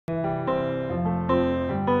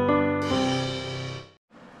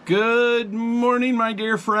Good morning, my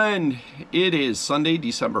dear friend. It is Sunday,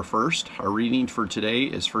 December 1st. Our reading for today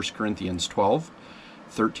is 1 Corinthians 12,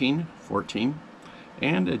 13, 14,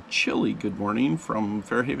 and a chilly good morning from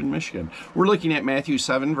Fairhaven, Michigan. We're looking at Matthew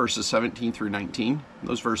 7, verses 17 through 19.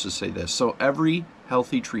 Those verses say this: "So every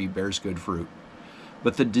healthy tree bears good fruit,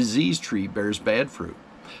 but the diseased tree bears bad fruit.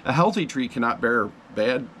 A healthy tree cannot bear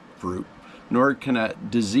bad fruit, nor can a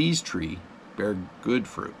diseased tree bear good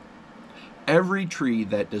fruit. Every tree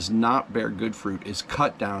that does not bear good fruit is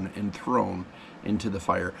cut down and thrown into the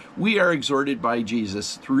fire." We are exhorted by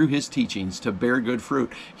Jesus through his teachings to bear good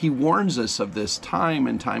fruit. He warns us of this time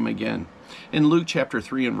and time again. In Luke chapter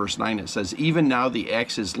 3 and verse 9 it says, "Even now the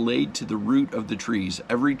axe is laid to the root of the trees.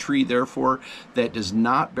 Every tree therefore that does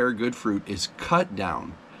not bear good fruit is cut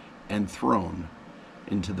down and thrown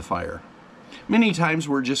into the fire." Many times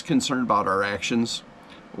we're just concerned about our actions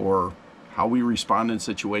or how we respond in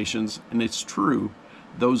situations, and it's true,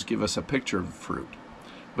 those give us a picture of fruit.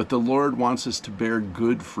 But the Lord wants us to bear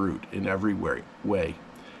good fruit in every way,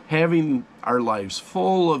 having our lives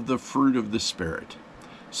full of the fruit of the Spirit,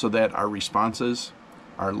 so that our responses,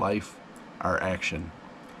 our life, our action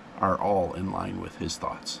are all in line with his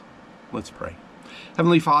thoughts. Let's pray.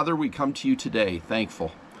 Heavenly Father, we come to you today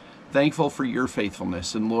thankful for your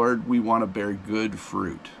faithfulness, and Lord, we want to bear good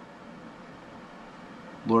fruit.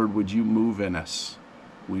 Lord, would you move in us?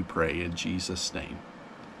 We pray in Jesus' name.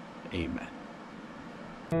 Amen.